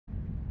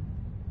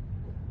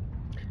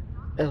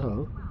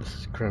Hello, this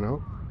is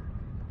Chrono,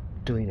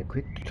 doing a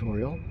quick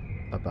tutorial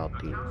about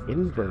the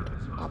invert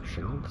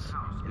options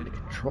in the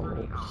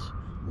controls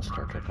in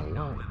Star Trek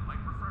Online.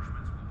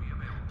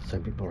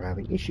 Some people are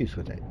having issues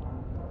with it.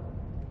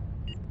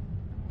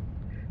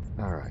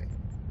 Alright,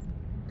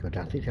 go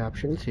down to the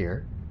options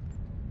here,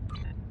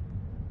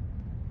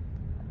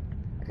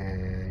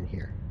 and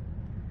here.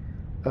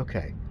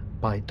 Okay,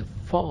 by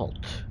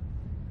default,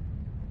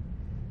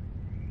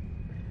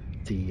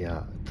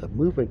 the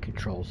movement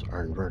controls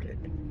are inverted.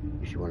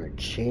 If you want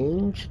to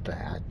change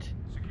that,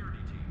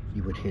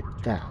 you would hit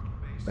that.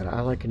 But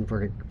I like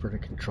inverted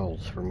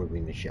controls for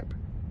moving the ship.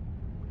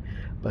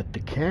 But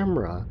the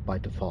camera, by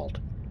default,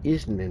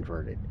 isn't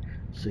inverted.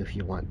 So if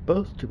you want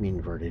both to be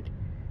inverted,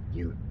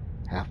 you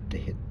have to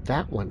hit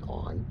that one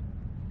on,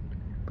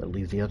 but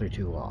leave the other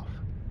two off.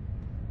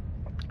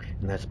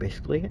 And that's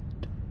basically it.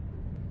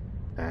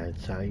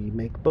 That's how you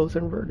make both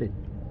inverted.